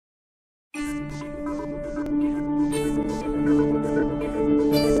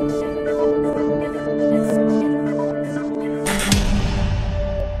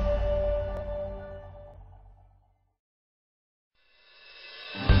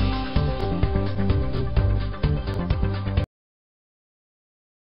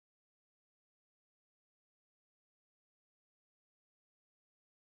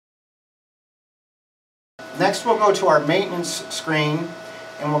Next we'll go to our maintenance screen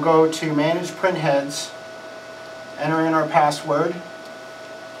and we'll go to Manage Print Heads, enter in our password,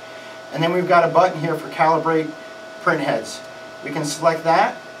 and then we've got a button here for Calibrate Print Heads. We can select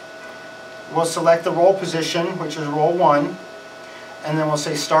that. We'll select the roll position, which is roll 1, and then we'll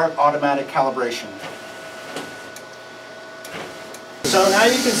say Start Automatic Calibration. So now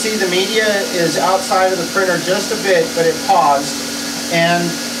you can see the media is outside of the printer just a bit, but it paused, and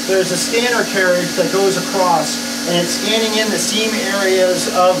there's a scanner carriage that goes across, and it's scanning in the seam areas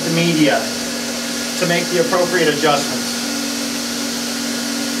of the media to make the appropriate adjustments.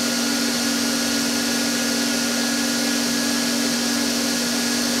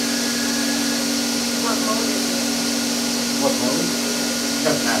 What mode is it? What mode?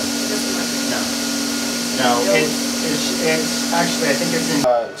 Doesn't matter. No. No, it's actually, I think it's in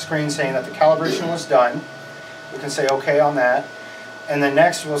a screen saying that the calibration was done. We can say OK on that. And then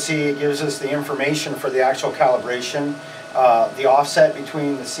next we'll see it gives us the information for the actual calibration, the offset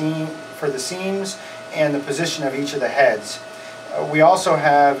between the seam for the seams and the position of each of the heads. We also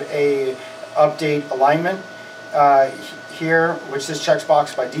have a update alignment here, which this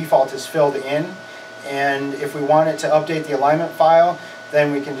checkbox by default is filled in. And if we wanted to update the alignment file,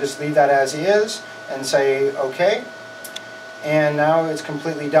 then we can just leave that as is and say OK. And now it's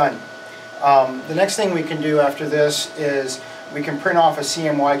completely done. The next thing we can do after this is we can print off a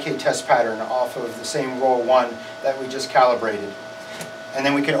CMYK test pattern off of the same roll 1 that we just calibrated. And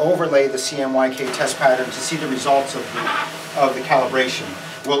then we can overlay the CMYK test pattern to see the results of the calibration.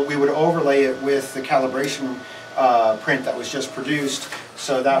 Well, we would overlay it with the calibration print that was just produced,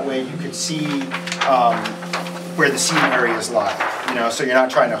 so that way you could see where the seam areas lie. You know, so you're not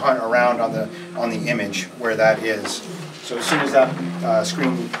trying to hunt around on the image where that is. So as soon as that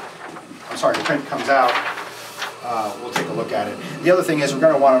the print comes out, we'll take a look at it. The other thing is we're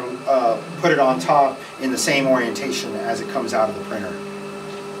going to want to put it on top in the same orientation as it comes out of the printer.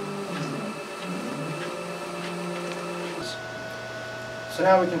 So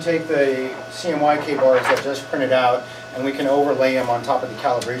now we can take the CMYK bars that just printed out and we can overlay them on top of the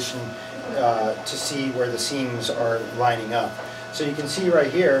calibration to see where the seams are lining up. So you can see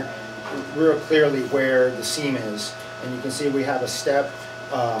right here real clearly where the seam is, and you can see we have a step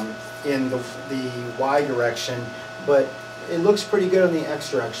in the Y direction, but it looks pretty good in the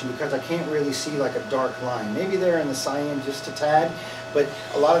X direction because I can't really see like a dark line. Maybe there in the cyan just a tad, but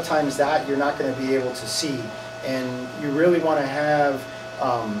a lot of times that you're not going to be able to see, and you really want to have,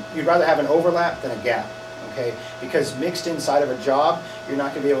 you'd rather have an overlap than a gap, okay? Because mixed inside of a job, you're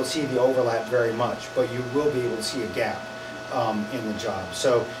not going to be able to see the overlap very much, but you will be able to see a gap in the job.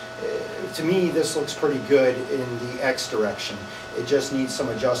 So to me, this looks pretty good in the X direction. It just needs some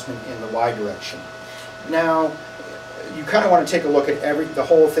adjustment in the Y direction. Now, you kind of want to take a look at the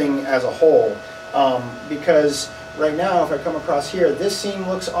whole thing as a whole, because right now, if I come across here, this seam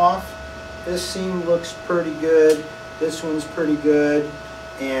looks off, this seam looks pretty good, this one's pretty good,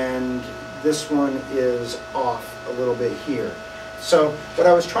 and this one is off a little bit here. So what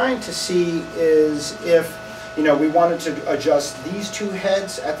I was trying to see is if we wanted to adjust these two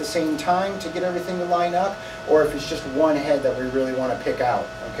heads at the same time to get everything to line up, or if it's just one head that we really want to pick out,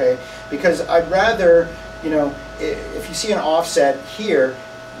 okay? Because I'd rather, if you see an offset here,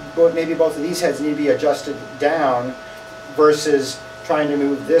 maybe both of these heads need to be adjusted down versus trying to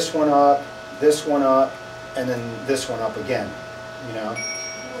move this one up, and then this one up again,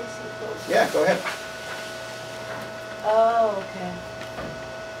 Yeah, go ahead. Oh, okay.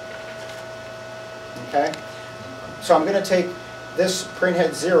 Okay? So I'm going to take this print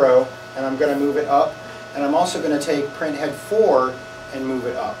head 0 and I'm going to move it up, and I'm also going to take print head 4 and move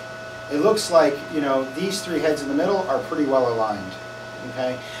it up. It looks like, these three heads in the middle are pretty well aligned.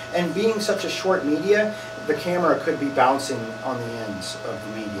 Okay? And being such a short media, the camera could be bouncing on the ends of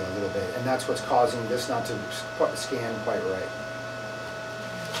the media a little bit, and that's what's causing this not to scan quite right.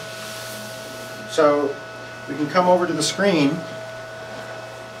 So we can come over to the screen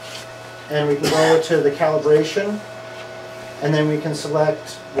and we can go to the calibration, and then we can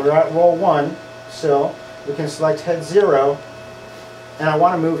select, we're at roll 1 still, we can select head 0, and I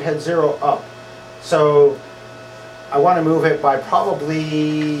want to move head 0 up. So I want to move it by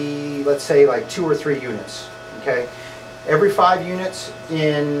probably, let's say, like 2 or 3 units. Okay? Every 5 units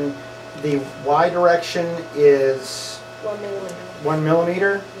in the Y direction is 1 millimeter. 1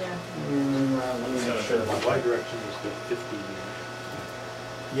 millimeter? Yeah. Let me make sure. The Y direction is the 50 unit.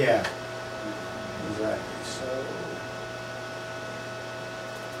 Yeah. Exactly. So,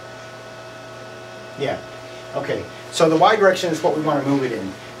 yeah. Okay. So the Y direction is what we want to move it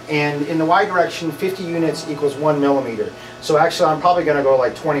in. And in the Y direction, 50 units equals 1 millimeter. So actually, I'm probably going to go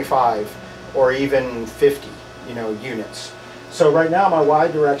like 25 or even 50, you know, units. So right now my Y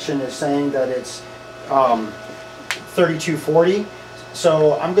direction is saying that it's 3240.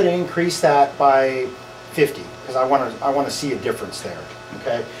 So I'm going to increase that by 50 because I want to see a difference there.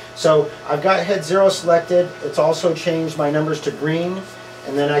 Okay. So I've got head 0 selected. It's also changed my numbers to green,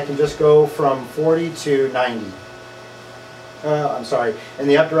 and then I can just go from 40 to 90. I'm sorry. In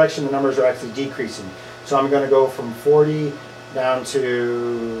the up direction, the numbers are actually decreasing. So I'm going to go from 40 down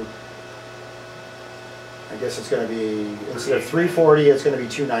to, I guess it's going to be, instead of 340, it's going to be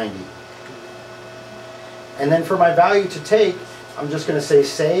 290. And then for my value to take, I'm just going to say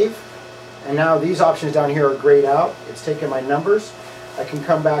save. And now these options down here are grayed out. It's taken my numbers. I can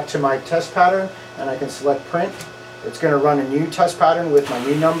come back to my test pattern and I can select print. It's going to run a new test pattern with my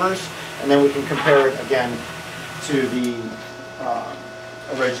new numbers, and then we can compare it again to the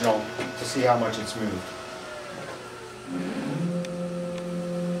original to see how much it's moved.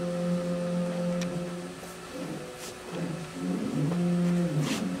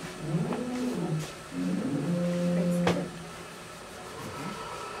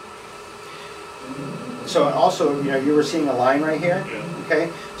 So also, you know, you were seeing a line right here, okay?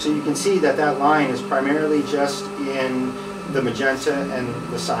 So you can see that that line is primarily just in the magenta and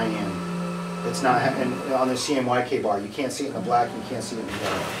the cyan. It's not on the CMYK bar. You can't see it in the black, you can't see it in the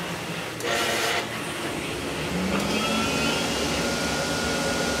yellow.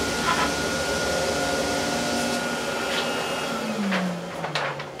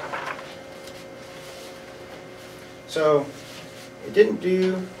 So it didn't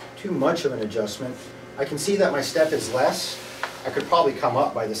do too much of an adjustment. I can see that my step is less. I could probably come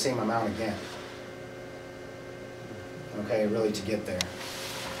up by the same amount again. Okay, really to get there.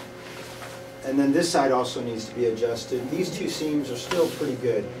 And then this side also needs to be adjusted. These two seams are still pretty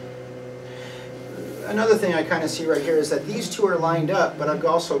good. Another thing I kind of see right here is that these two are lined up, but I've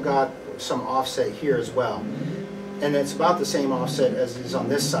also got some offset here as well. And it's about the same offset as is on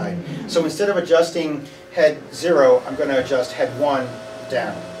this side. So instead of adjusting head 0, I'm going to adjust head 1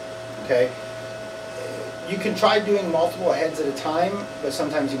 down. Okay? You can try doing multiple heads at a time, but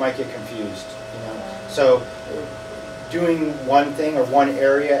sometimes you might get confused. You know? So doing one thing or one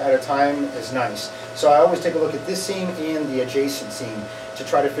area at a time is nice. So I always take a look at this seam and the adjacent seam to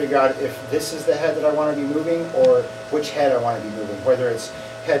try to figure out if this is the head that I want to be moving or which head I want to be moving. Whether it's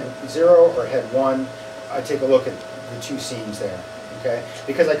head 0 or head 1, I take a look at the two seams there. Okay?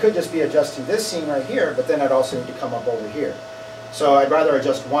 Because I could just be adjusting this seam right here, but then I'd also need to come up over here. So I'd rather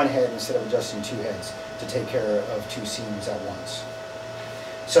adjust one head instead of adjusting two heads to take care of two seams at once.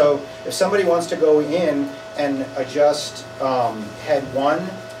 So if somebody wants to go in and adjust head 1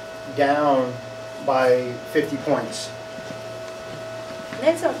 down by 50 points,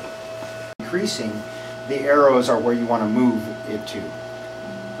 That's okay. increasing, the arrows are where you want to move it to.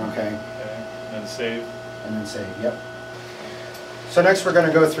 Okay? Okay, and save. And then save, yep. So next we're going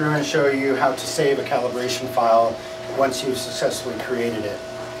to go through and show you how to save a calibration file once you've successfully created it.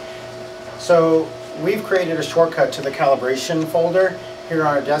 So we've created a shortcut to the calibration folder here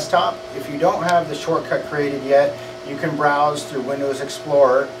on our desktop. If you don't have the shortcut created yet, you can browse through Windows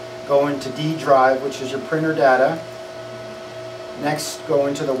Explorer, go into D drive, which is your printer data. Next, go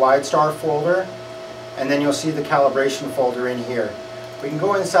into the WideStar folder, and then you'll see the calibration folder in here. We can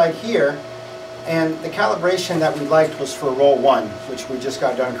go inside here, and the calibration that we liked was for roll 1, which we just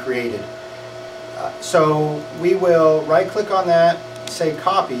got done created. So we will right-click on that, say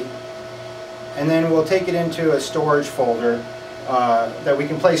copy, and then we'll take it into a storage folder that we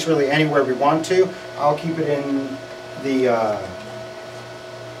can place really anywhere we want to. I'll keep it in the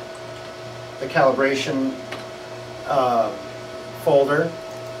calibration folder.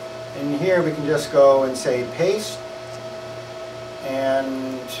 And here we can just go and say paste,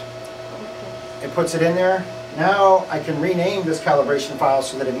 and it puts it in there. Now I can rename this calibration file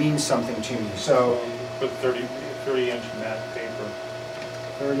so that it means something to me. So Put 30-inch matte paper.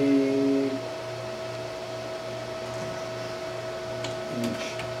 30-inch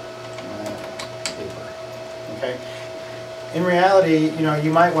paper. Okay. In reality, you know,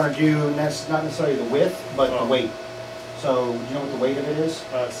 you might want to do not necessarily the width, but the weight. So, do you know what the weight of it is?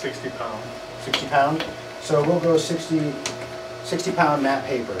 60 pounds. 60 pound. So we'll go 60 pound matte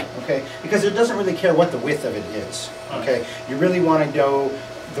paper, okay? Because it doesn't really care what the width of it is, okay? You really want to know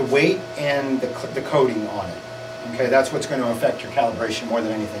the weight and the coating on it, okay? That's what's going to affect your calibration more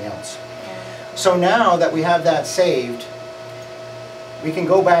than anything else. So now that we have that saved, we can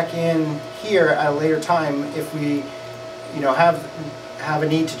go back in here at a later time if we, you know, have a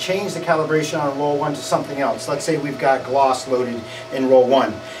need to change the calibration on roll 1 to something else. Let's say we've got gloss loaded in roll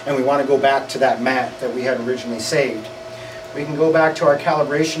 1 and we want to go back to that matte that we had originally saved. We can go back to our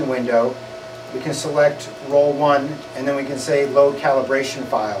calibration window We can select roll 1, and then we can say load calibration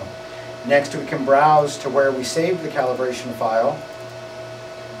file. Next, we can browse to where we saved the calibration file.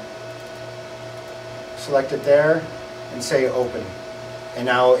 Select it there and say open. And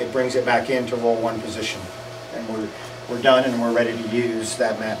now it brings it back into roll 1 position. And we're done, and we're ready to use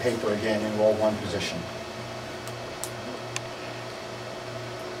that matte paper again in roll 1 position.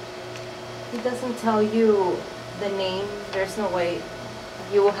 It doesn't tell you the name. There's no way.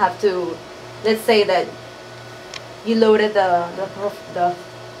 You will have to, let's say that you loaded the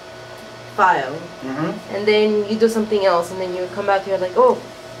file, and then you do something else, and then you come back, you're like, oh,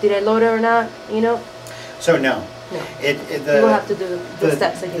 did I load it or not? You know? So no. No. You will have to do the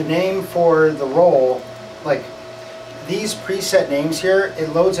steps again. The name for the roll, like these preset names here,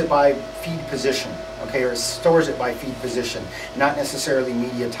 it loads it by feed position, okay, or stores it by feed position, not necessarily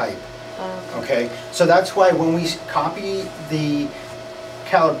media type. Okay, so that's why when we copy the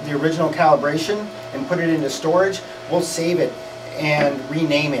original calibration and put it into storage, we'll save it and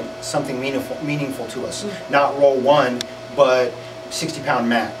rename it something meaningful to us. Not roll 1, but 60-pound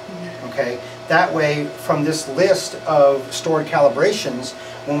mat. Okay, that way from this list of stored calibrations,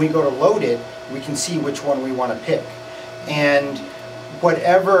 when we go to load it, we can see which one we want to pick. And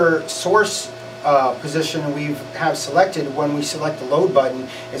whatever source position we have selected, when we select the load button,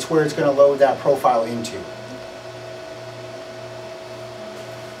 it's where it's going to load that profile into.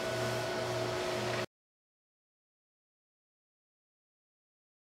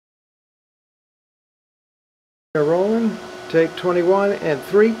 We're rolling. Take 21 and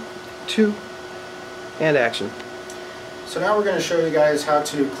 3, 2, and action. So now we're going to show you guys how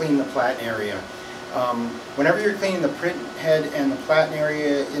to clean the Platen area. Whenever you're cleaning the print head and the Platen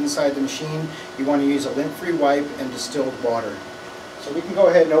area inside the machine, you want to use a lint-free wipe and distilled water. So we can go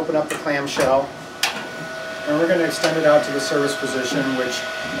ahead and open up the clamshell, and we're going to extend it out to the service position, which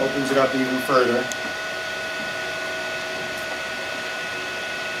opens it up even further.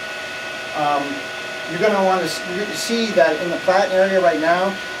 You're going to want to see that in the Platen area right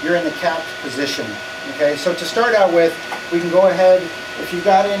now, you're in the capped position. Okay, so to start out with, we can go ahead, if you've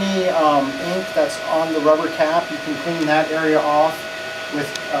got any ink that's on the rubber cap, you can clean that area off with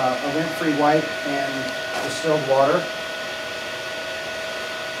a lint-free wipe and distilled water.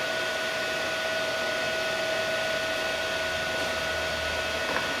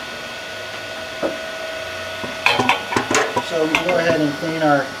 So we can go ahead and clean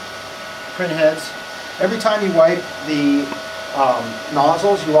our print heads. Every time you wipe the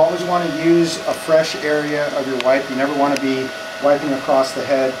nozzles, you always want to use a fresh area of your wipe. You never want to be wiping across the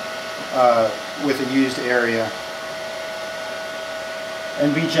head with a used area.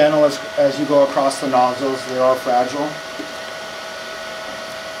 And be gentle as you go across the nozzles. They are fragile.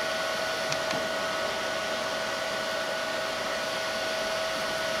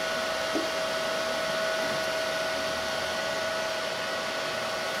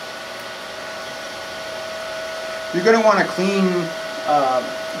 You're going to want to clean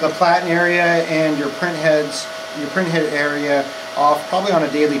the Platen area and your print head area off probably on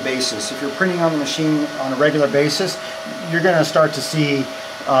a daily basis. If you're printing on the machine on a regular basis, you're going to start to see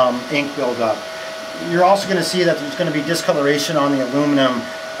ink build up. You're also going to see that there's going to be discoloration on the aluminum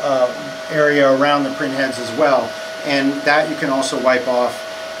area around the print heads as well, and that you can also wipe off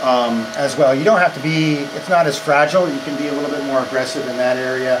as well. You don't have to be, it's not as fragile, you can be a little bit more aggressive in that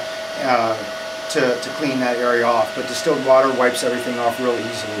area to clean that area off, but distilled water wipes everything off real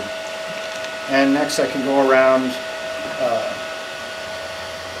easily. And next I can go around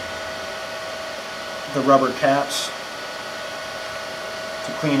the rubber caps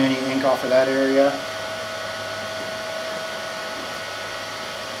to clean any ink off of that area.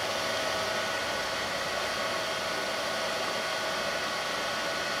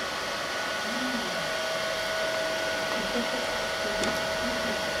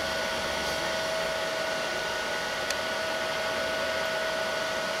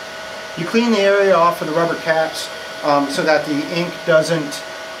 You clean the area off of the rubber caps so that the ink doesn't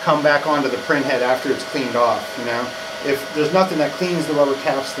come back onto the print head after it's cleaned off, you know. If there's nothing that cleans the rubber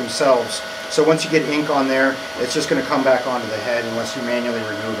caps themselves, so once you get ink on there, it's just going to come back onto the head unless you manually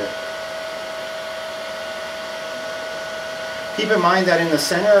remove it. Keep in mind that in the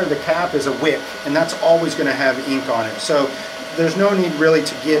center of the cap is a wick, and that's always going to have ink on it. So there's no need really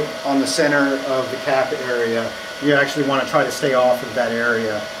to get on the center of the cap area. You actually want to try to stay off of that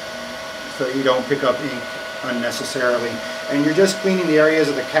area so that you don't pick up ink unnecessarily. And you're just cleaning the areas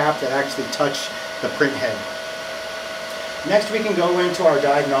of the cap that actually touch the print head. Next we can go into our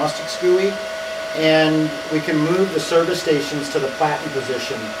diagnostics GUI, and we can move the service stations to the Platen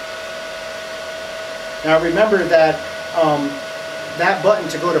position. Now remember that that button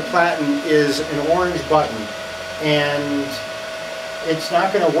to go to Platen is an orange button, and it's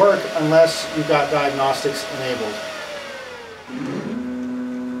not going to work unless you've got diagnostics enabled.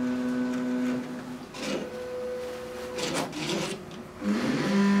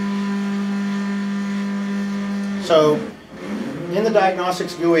 So in the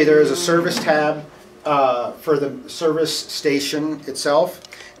diagnostics GUI there is a service tab for the service station itself,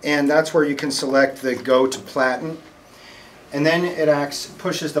 and that's where you can select the go to Platen. And then it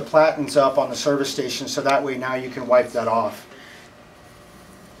pushes the Platens up on the service station, so that way now you can wipe that off.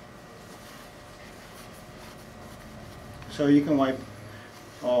 So you can wipe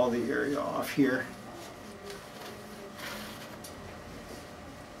all the area off here.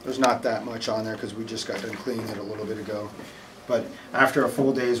 There's not that much on there because we just got done cleaning it a little bit ago. But after a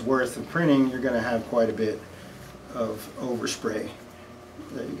full day's worth of printing, you're going to have quite a bit of overspray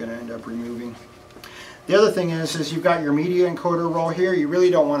that you're going to end up removing. The other thing is you've got your media encoder roll here. You really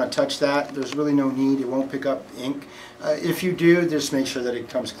don't want to touch that. There's really no need. It won't pick up ink. If you do, just make sure that it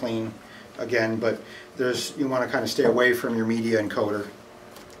comes clean again. But you want to kind of stay away from your media encoder.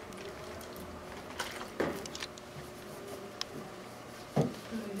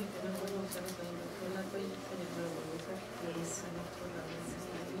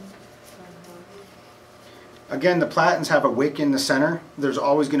 Again, the Platens have a wick in the center. There's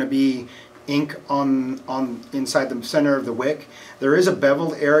always going to be ink on inside the center of the wick. There is a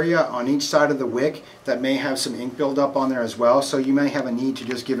beveled area on each side of the wick that may have some ink buildup on there as well, so you may have a need to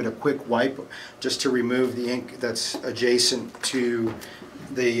just give it a quick wipe just to remove the ink that's adjacent to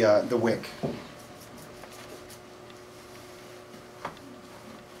the wick.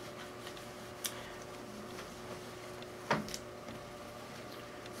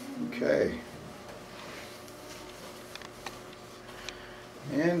 Okay.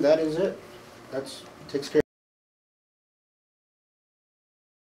 And that is it. That takes care.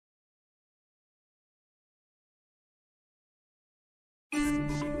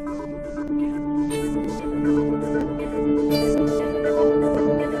 Yeah.